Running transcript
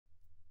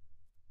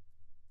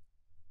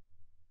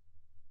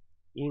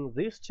In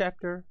this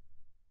chapter,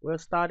 we'll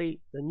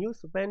study the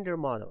Newsvendor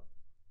model.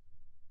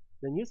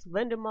 The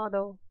Newsvendor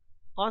model,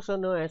 also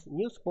known as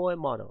Newsboy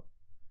model,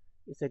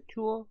 is a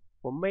tool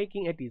for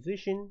making a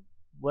decision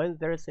when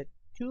there's a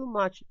too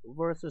much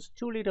versus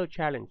too little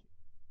challenge.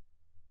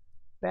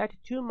 Bet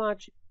too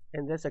much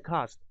and there's a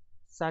cost,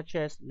 such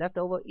as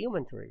leftover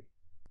inventory.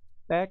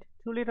 Bet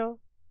too little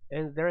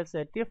and there's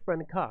a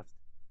different cost,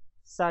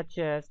 such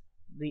as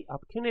the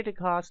opportunity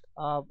cost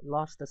of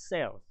lost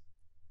sales.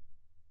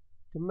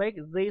 To make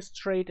this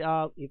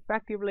trade-off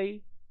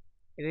effectively,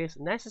 it is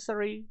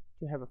necessary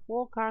to have a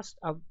forecast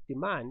of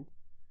demand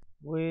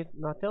with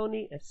not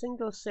only a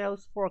single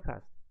sales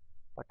forecast,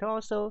 but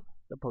also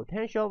the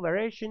potential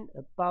variation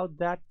about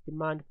that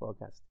demand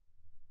forecast.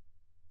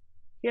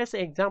 Here's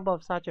an example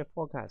of such a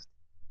forecast.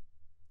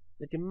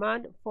 The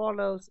demand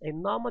follows a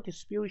normal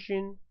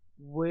distribution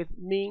with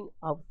mean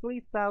of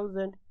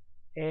 3,000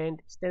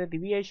 and standard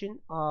deviation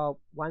of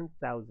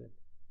 1,000.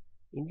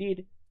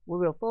 Indeed, we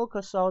will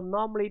focus on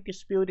normally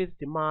distributed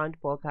demand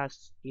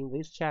forecasts in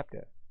this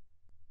chapter.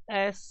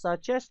 As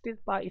suggested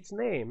by its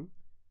name,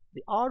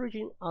 the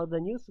origin of the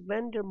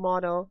Newsvendor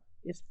model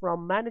is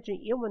from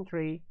managing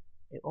inventory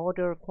and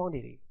order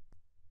quantity.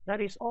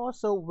 That is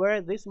also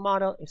where this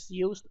model is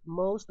used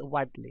most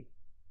widely.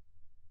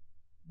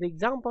 The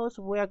examples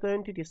we are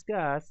going to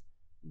discuss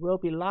will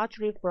be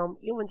largely from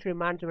inventory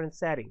management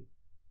setting.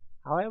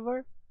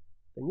 However,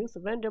 the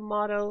Newsvendor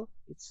model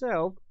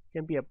itself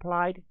can be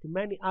applied to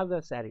many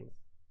other settings.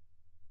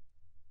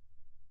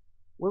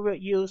 We will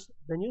use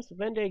the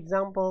Newsvendor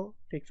example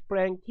to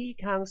explain key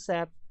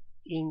concepts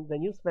in the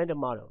Newsvendor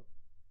model.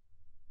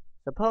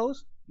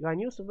 Suppose you are a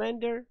news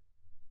vendor.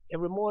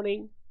 Every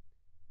morning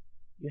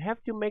you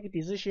have to make a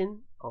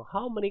decision on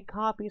how many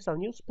copies of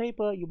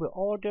newspaper you will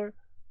order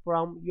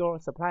from your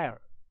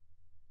supplier.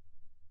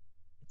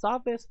 It's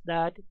obvious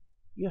that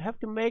you have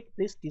to make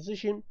this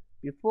decision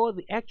before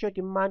the actual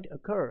demand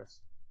occurs.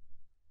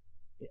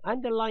 The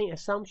underlying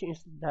assumption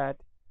is that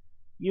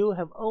you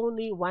have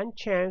only one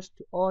chance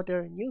to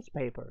order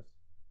newspapers.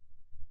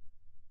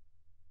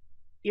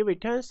 If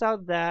it turns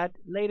out that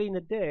later in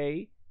the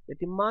day the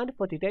demand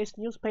for today's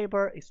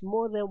newspaper is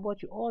more than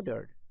what you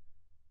ordered,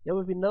 there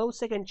will be no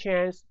second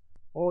chance,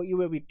 or it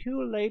will be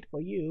too late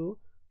for you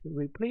to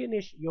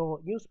replenish your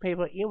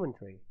newspaper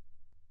inventory.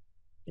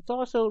 It's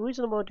also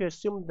reasonable to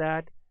assume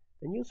that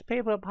the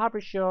newspaper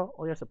publisher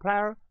or your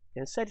supplier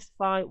can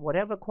satisfy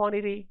whatever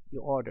quantity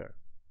you order.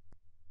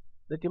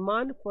 The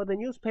demand for the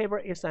newspaper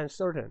is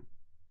uncertain.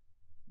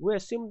 We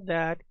assume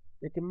that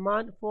the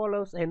demand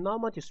follows a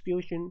normal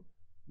distribution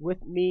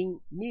with mean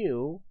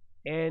mu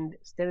and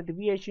standard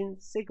deviation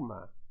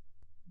sigma.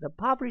 The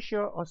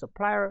publisher or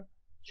supplier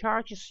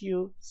charges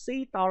you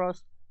 $C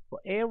for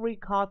every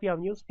copy of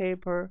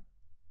newspaper,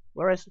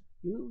 whereas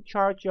you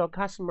charge your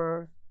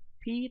customers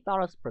 $P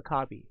per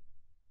copy.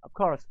 Of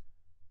course,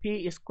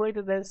 P is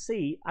greater than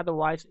C,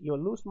 otherwise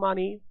you'll lose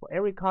money for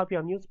every copy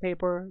of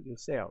newspaper you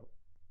sell.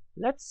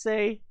 Let's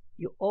say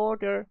you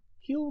order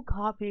Q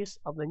copies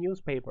of the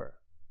newspaper.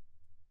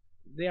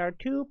 There are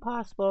two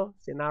possible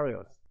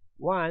scenarios.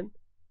 One,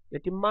 the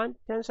demand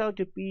turns out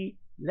to be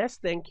less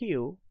than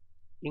Q.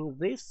 In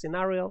this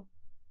scenario,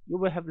 you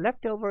will have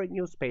leftover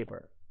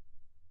newspaper.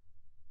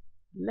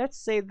 Let's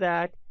say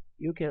that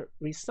you can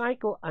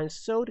recycle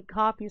unsold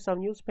copies of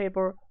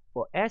newspaper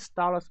for S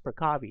per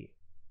copy.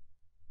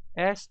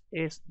 S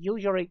is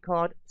usually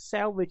called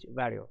salvage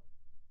value.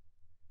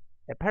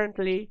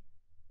 Apparently,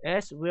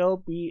 S will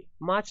be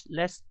much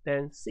less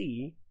than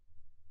C.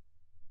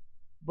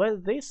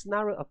 When this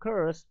scenario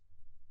occurs,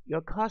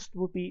 your cost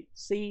will be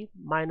C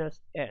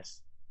minus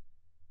S.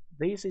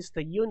 This is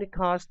the unit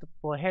cost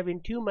for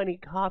having too many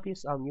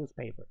copies of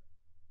newspaper.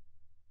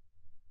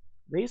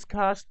 This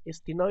cost is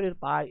denoted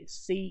by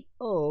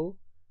CO,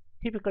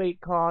 typically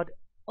called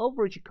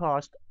overage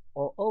cost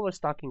or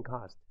overstocking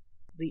cost.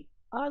 The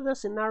other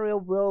scenario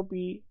will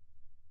be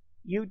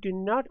you do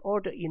not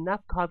order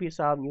enough copies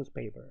of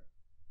newspaper.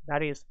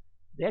 That is,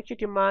 the actual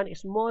demand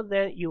is more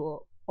than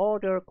your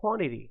order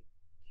quantity,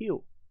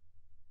 Q.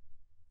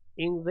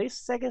 In this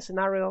second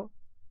scenario,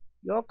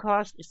 your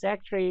cost is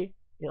actually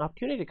an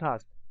opportunity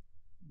cost.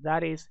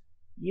 That is,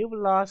 you've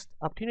lost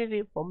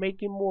opportunity for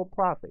making more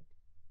profit.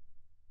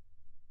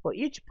 For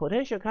each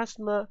potential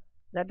customer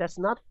that does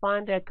not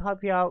find a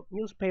copy of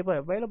newspaper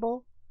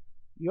available,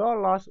 your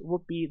loss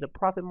would be the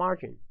profit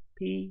margin,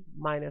 P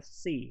minus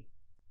C.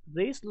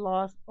 This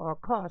loss or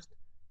cost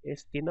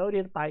is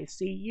denoted by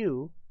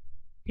CU,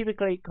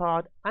 typically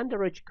called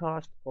underage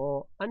cost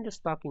or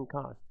understocking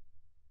cost.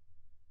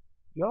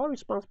 Your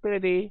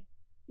responsibility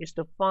is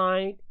to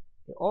find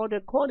an order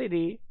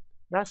quantity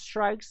that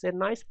strikes a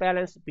nice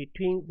balance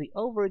between the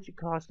overage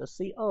cost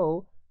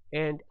CO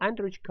and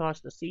underage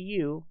cost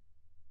CU.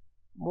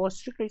 More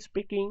strictly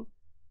speaking,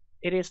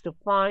 it is to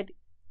find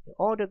an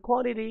order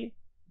quantity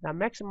that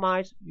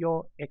maximizes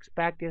your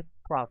expected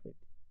profit.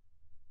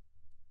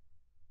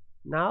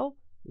 Now,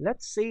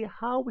 let's see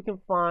how we can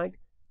find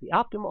the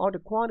optimal order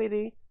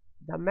quantity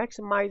that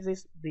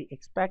maximizes the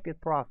expected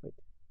profit.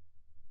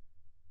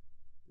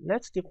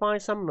 Let's define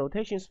some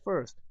notations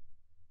first.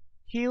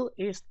 Q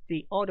is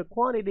the order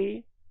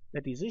quantity,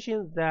 the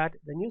decision that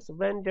the news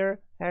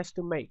vendor has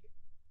to make.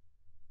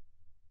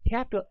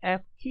 Capital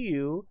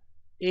FQ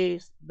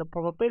is the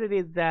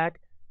probability that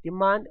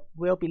demand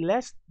will be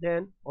less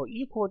than or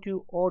equal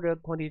to order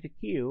quantity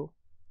Q.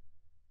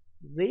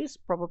 This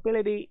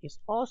probability is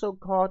also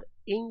called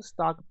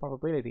in-stock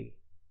probability.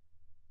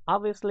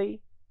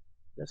 Obviously,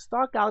 the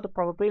stock-out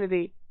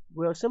probability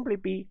will simply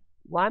be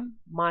 1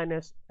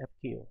 minus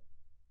FQ.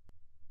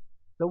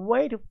 The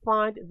way to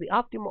find the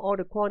optimal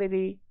order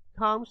quantity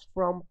comes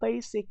from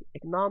basic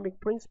economic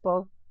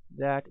principle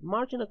that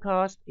marginal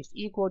cost is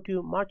equal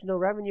to marginal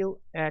revenue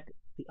at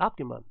the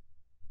optimum.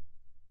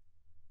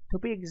 To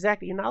be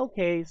exact, in our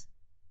case,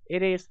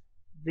 it is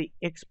the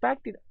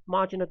expected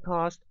marginal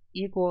cost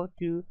equal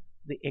to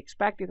the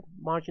expected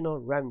marginal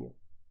revenue.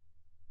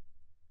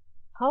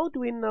 How do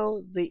we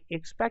know the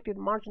expected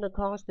marginal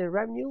cost and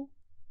revenue?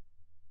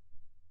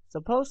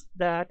 Suppose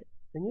that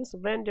the news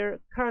vendor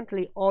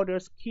currently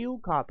orders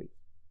Q copies.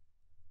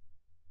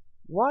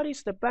 What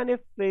is the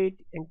benefit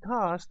and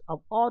cost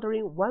of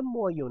ordering one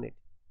more unit?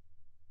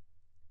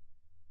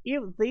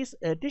 If this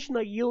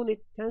additional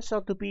unit turns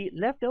out to be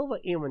leftover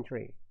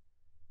inventory,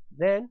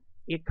 then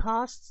it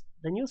costs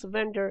the news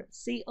vendor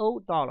CO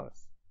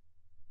dollars.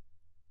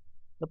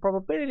 The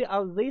probability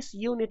of this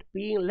unit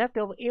being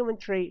leftover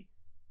inventory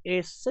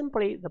is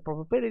simply the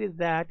probability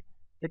that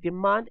the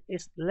demand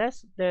is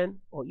less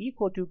than or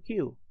equal to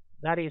Q,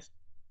 that is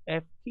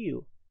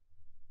FQ.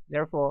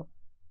 Therefore,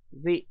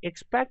 the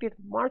expected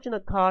marginal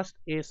cost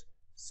is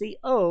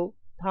CO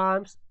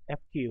times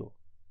FQ.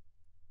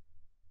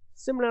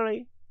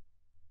 Similarly,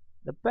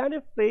 the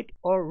benefit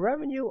or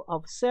revenue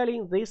of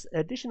selling this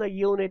additional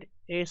unit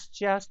is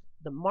just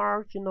the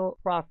marginal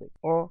profit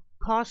or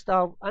cost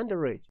of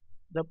underage.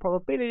 The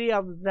probability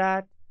of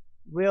that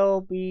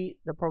will be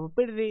the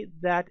probability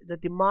that the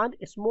demand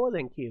is more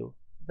than Q,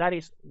 that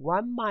is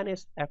 1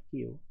 minus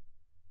FQ.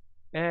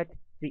 At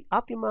the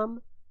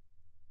optimum,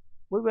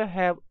 we will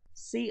have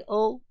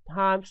CO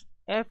times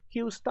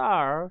FQ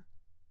star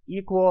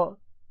equal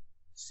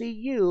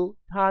CU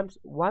times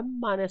 1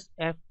 minus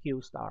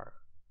FQ star.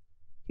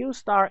 Q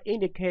star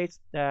indicates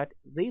that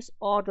this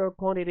order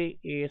quantity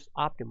is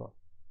optimal.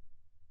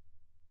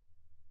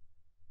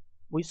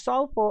 We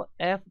solve for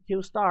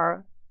FQ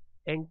star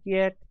and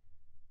get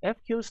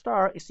FQ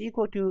star is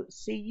equal to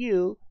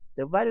CU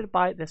divided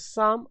by the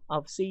sum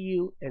of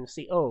CU and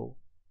CO.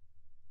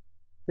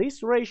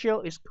 This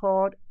ratio is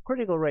called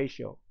critical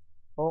ratio,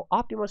 or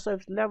optimal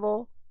service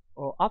level,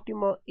 or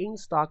optimal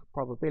in-stock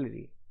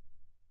probability.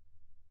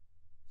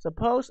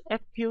 Suppose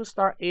FQ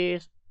star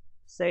is,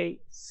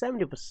 say,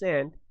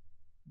 70%,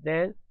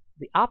 then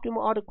the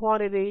optimal order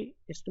quantity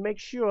is to make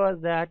sure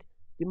that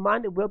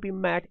demand will be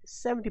met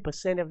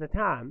 70% of the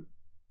time.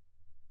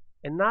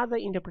 Another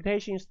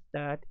interpretation is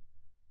that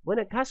when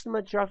a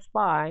customer drops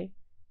by,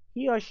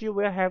 he or she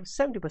will have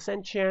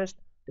 70% chance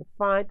to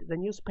find the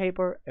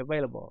newspaper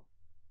available.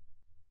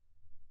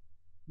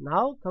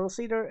 Now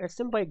consider a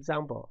simple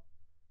example.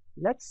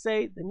 Let's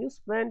say the news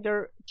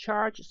vendor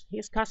charges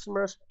his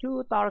customers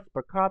 $2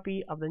 per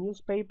copy of the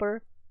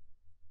newspaper,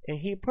 and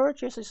he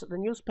purchases the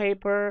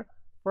newspaper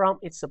from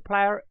its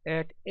supplier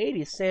at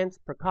 80 cents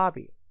per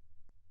copy.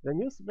 The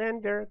news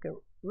vendor can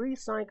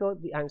recycle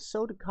the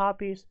unsold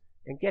copies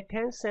and get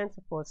 10 cents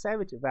for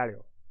salvage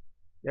value.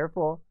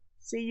 Therefore,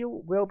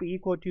 CU will be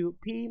equal to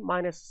P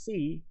minus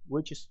C,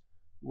 which is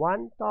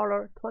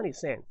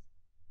 $1.20.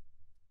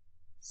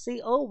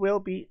 CO will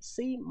be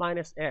C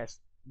minus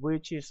S,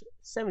 which is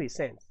 70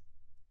 cents.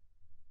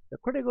 The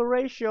critical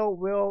ratio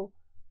will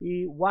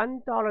be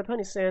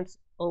 $1.20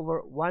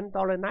 over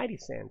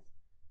 $1.90,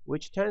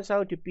 which turns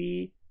out to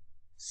be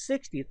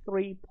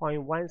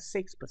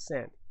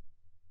 63.16%.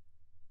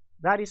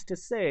 That is to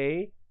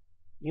say,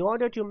 in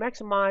order to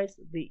maximize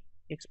the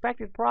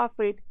expected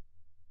profit,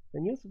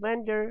 the news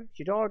vendor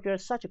should order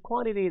such a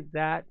quantity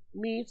that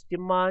meets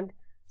demand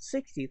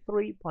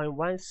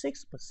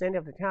 63.16%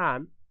 of the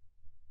time.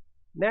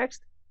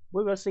 Next,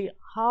 we will see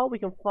how we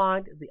can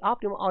find the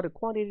optimal order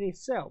quantity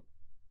itself.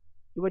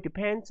 It will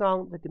depend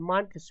on the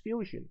demand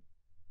distribution.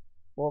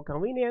 For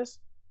convenience,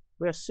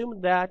 we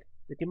assume that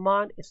the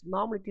demand is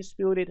normally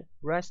distributed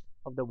rest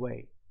of the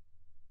way.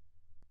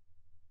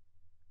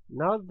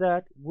 Now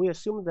that we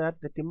assume that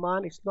the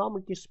demand is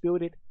normally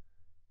distributed,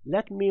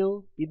 let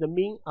mu be the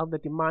mean of the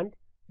demand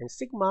and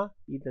sigma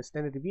be the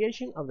standard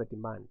deviation of the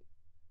demand.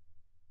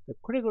 The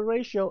critical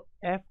ratio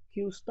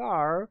FQ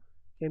star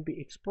can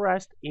be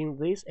expressed in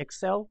this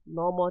Excel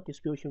normal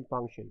distribution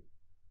function.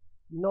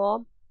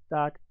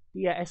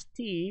 Norm.dist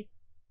Q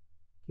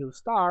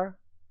star,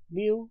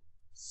 mu,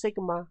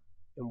 sigma,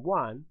 and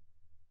 1.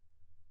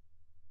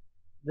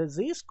 The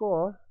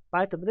z-score,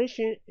 by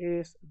definition,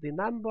 is the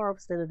number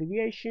of standard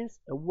deviations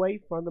away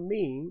from the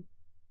mean,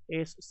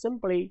 is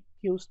simply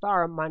Q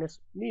star minus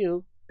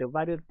mu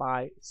divided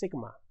by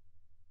sigma.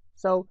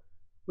 So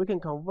we can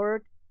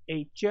convert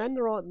a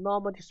general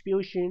normal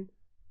distribution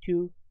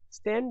to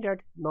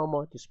standard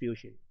normal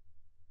distribution.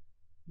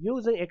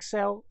 Using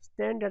Excel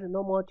standard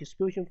normal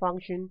distribution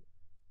function,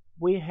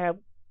 we have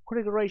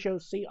critical ratio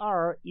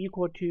CR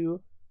equal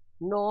to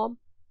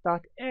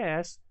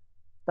norm.s.dist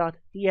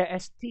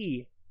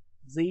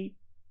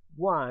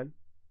z1.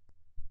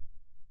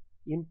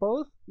 In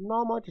both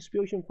normal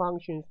distribution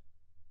functions,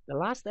 the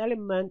last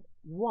element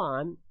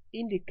 1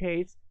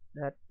 indicates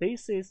that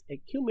this is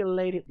a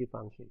cumulative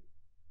function.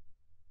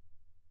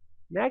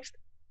 Next,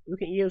 we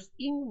can use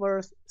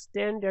inverse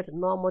standard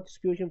normal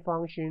distribution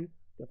function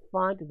to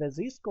find the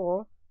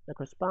z-score that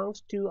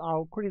corresponds to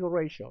our critical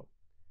ratio.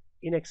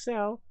 In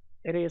Excel,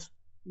 it is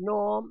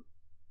norm.s.invcr.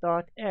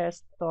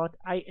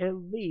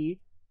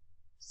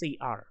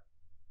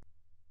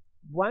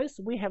 Once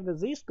we have the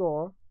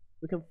z-score,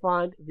 we can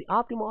find the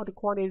optimal order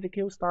quantity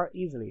Q star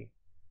easily.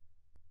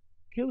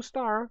 Q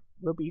star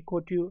will be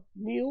equal to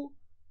mu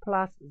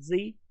plus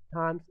z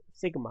times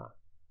sigma.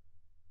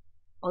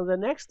 On the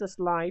next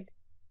slide,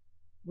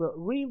 we'll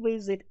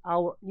revisit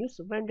our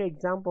Newsvendor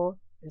example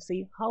and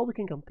see how we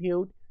can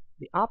compute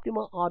the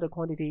optimal order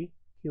quantity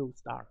Q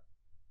star.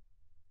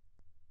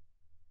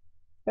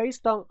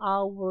 Based on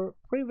our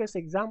previous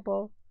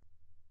example,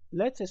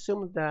 let's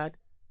assume that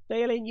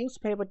daily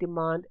newspaper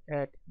demand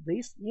at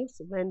this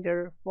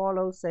Newsvendor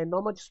follows a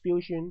normal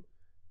distribution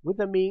with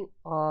a mean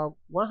of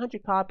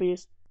 100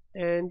 copies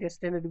and a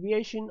standard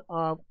deviation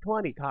of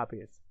 20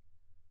 copies.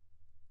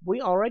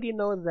 We already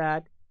know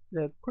that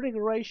the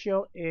critical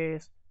ratio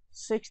is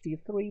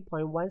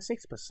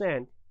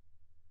 63.16%.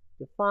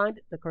 To find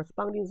the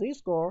corresponding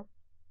z-score,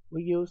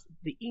 we use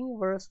the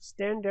inverse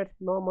standard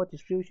normal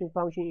distribution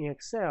function in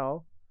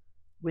Excel.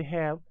 We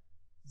have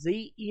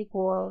z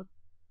equals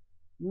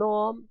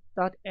norm.s.inv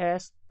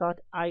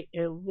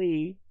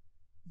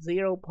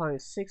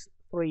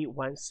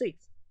 0.6316.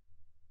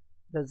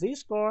 The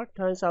z-score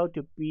turns out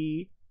to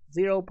be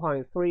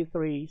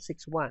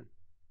 0.3361.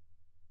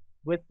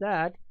 With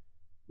that,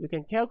 we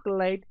can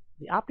calculate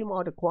the optimal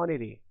order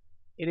quantity.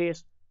 It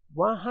is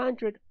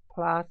 100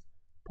 plus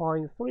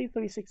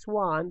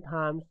 0.3361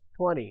 times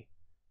 20,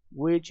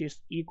 which is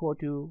equal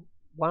to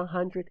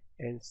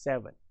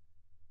 107.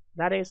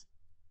 That is,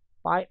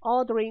 by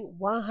ordering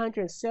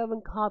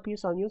 107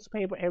 copies of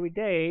newspaper every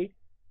day,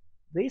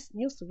 this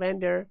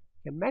Newsvendor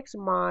can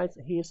maximize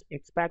his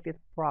expected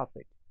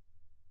profit.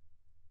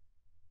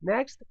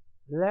 Next,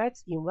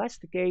 let's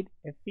investigate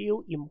a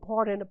few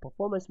important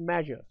performance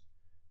measures,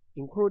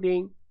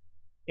 including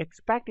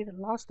expected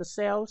lost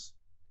sales,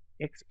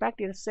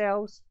 expected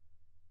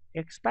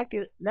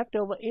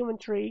leftover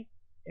inventory,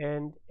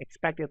 and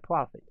expected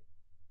profit.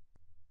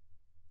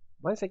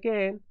 Once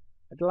again,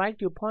 I'd like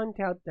to point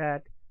out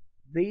that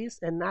these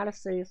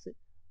analyses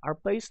are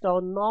based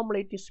on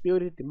normally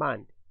distributed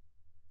demand.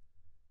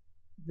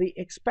 The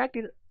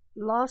expected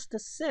lost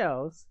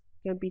sales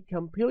can be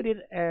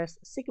computed as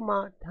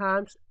sigma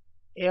times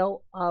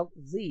L of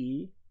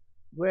z,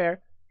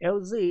 where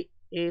Lz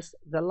is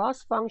the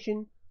loss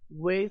function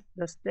with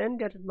the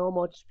standard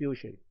normal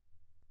distribution.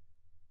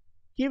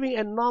 Given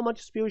a normal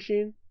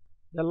distribution,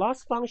 the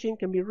loss function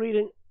can be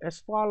written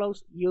as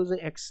follows using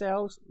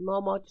Excel's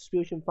normal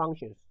distribution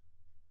functions.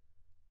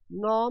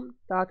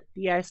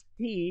 Norm.dist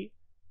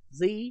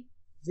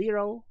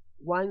z0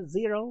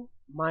 10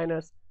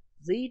 minus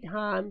z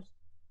times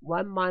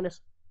 1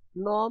 minus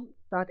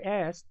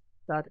norm.s.dist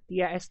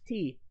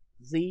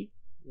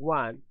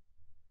z1.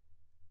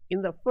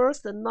 In the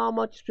first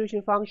normal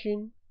distribution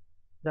function,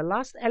 the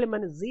last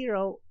element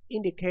 0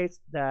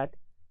 indicates that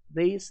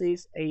this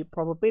is a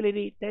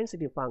probability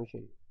density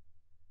function.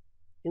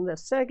 In the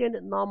second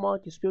normal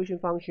distribution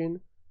function,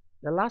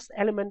 the last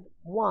element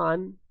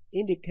 1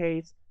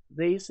 indicates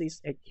this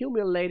is a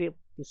cumulative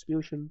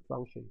distribution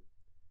function.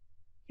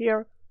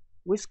 Here,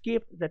 we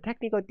skip the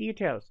technical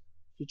details.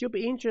 Should you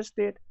be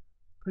interested,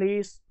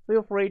 please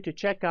feel free to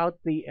check out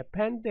the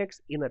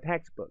appendix in the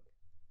textbook.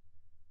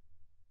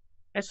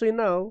 As we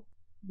know,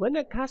 when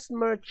a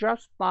customer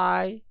drops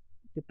by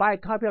to buy a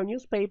copy of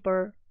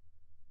newspaper,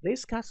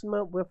 this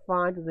customer will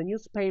find the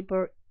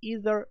newspaper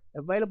either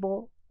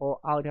available or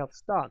out of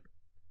stock.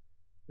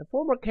 The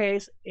former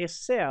case is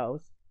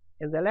sales,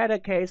 and the latter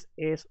case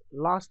is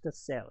lost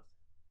sales.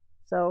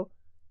 So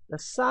the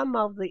sum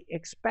of the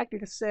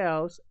expected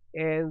sales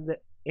and the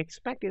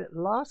expected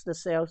lost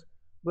sales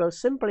will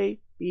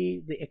simply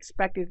be the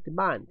expected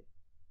demand.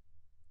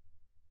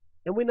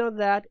 And we know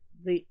that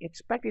the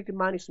expected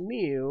demand is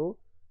mu,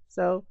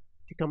 so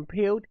to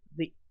compute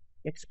the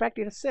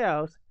expected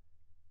sales,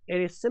 it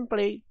is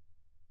simply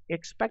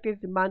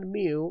expected demand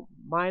mu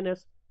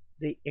minus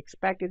the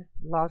expected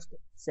lost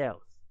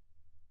sales.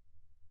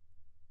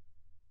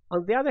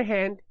 On the other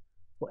hand,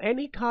 for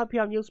any copy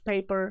of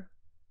newspaper,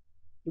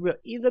 it will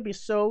either be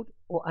sold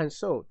or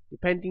unsold,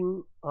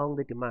 depending on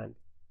the demand.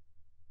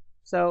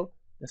 So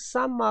the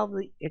sum of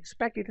the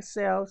expected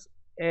sales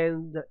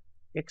and the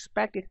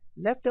expected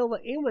leftover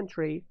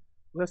inventory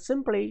will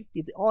simply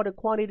be the order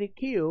quantity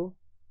Q.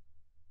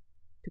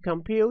 To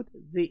compute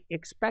the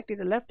expected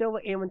leftover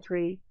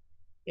inventory,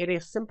 it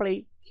is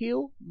simply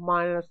Q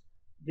minus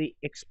the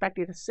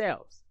expected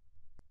sales.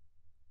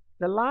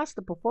 The last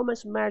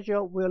performance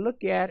measure we'll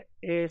look at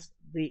is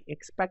the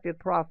expected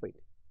profit.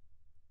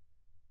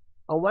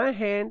 On one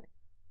hand,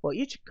 for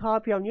each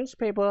copy of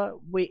newspaper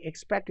we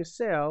expect to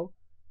sell,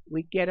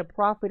 we get a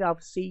profit of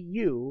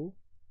CU.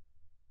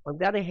 On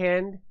the other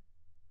hand,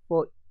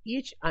 for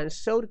each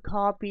unsold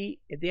copy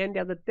at the end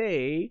of the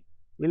day,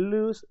 we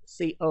lose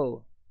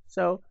CO.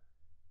 So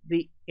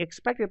the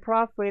expected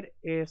profit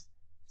is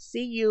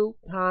CU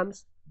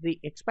times the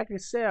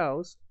expected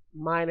sales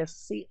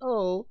minus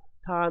CO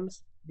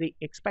times the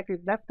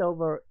expected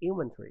leftover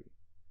inventory.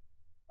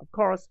 Of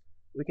course,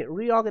 we can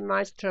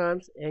reorganize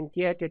terms and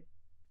get a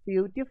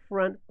few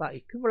different but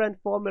equivalent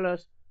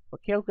formulas for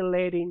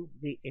calculating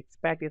the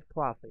expected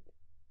profit.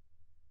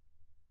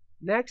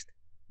 Next,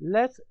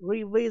 let's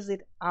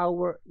revisit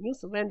our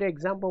Newsvendor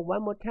example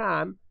one more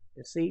time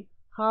and see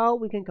how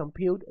we can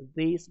compute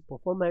these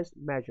performance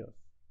measures.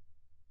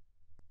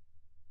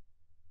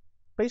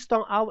 Based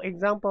on our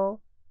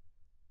example,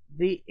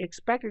 the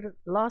expected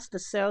lost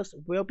sales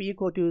will be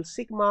equal to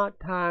sigma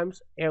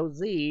times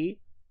LZ,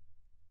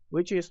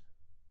 which is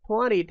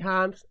 20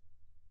 times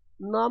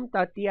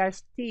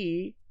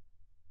norm.dst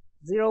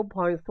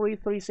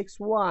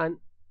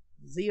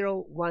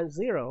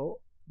 0.3361010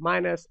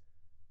 minus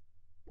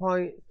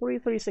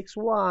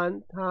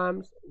 0.3361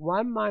 times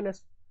 1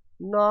 minus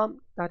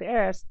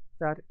norm.s.dst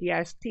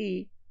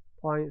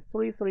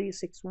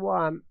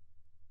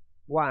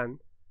 0.33611.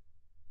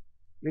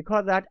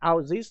 Recall that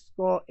our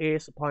z-score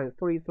is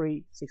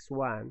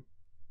 0.3361.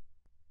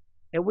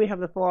 And we have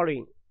the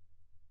following.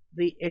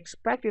 The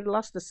expected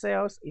lost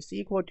sales is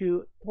equal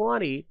to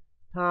 20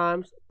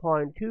 times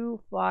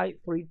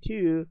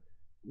 0.2532,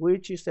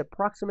 which is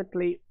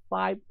approximately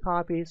 5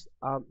 copies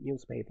of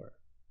newspaper.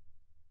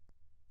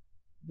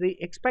 The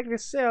expected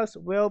sales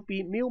will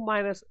be mu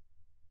minus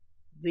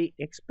the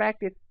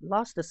expected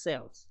lost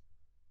sales.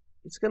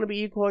 It's going to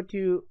be equal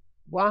to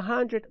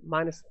 100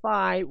 minus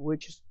 5,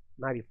 which is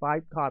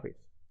 95 copies.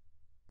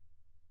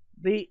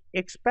 The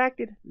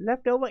expected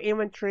leftover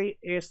inventory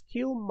is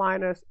Q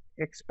minus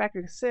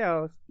expected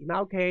sales. In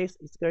our case,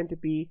 it's going to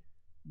be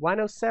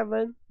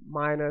 107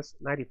 minus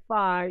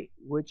 95,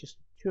 which is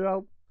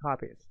 12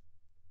 copies.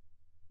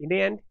 In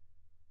the end,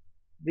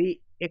 the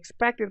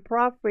expected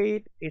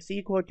profit is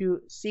equal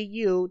to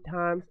CU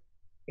times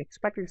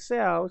expected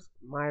sales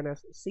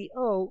minus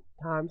CO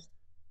times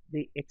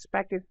the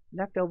expected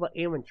leftover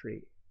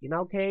inventory. In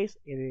our case,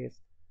 it is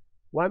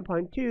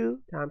 1.2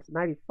 times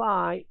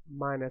 95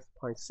 minus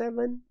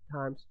 0.7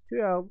 times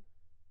 12.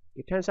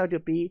 It turns out to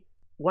be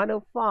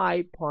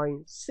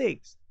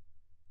 105.6.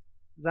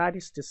 That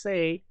is to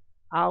say,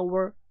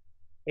 our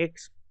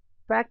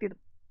expected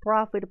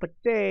profit per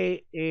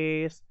day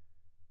is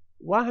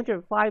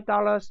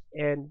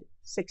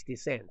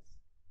 $105.60.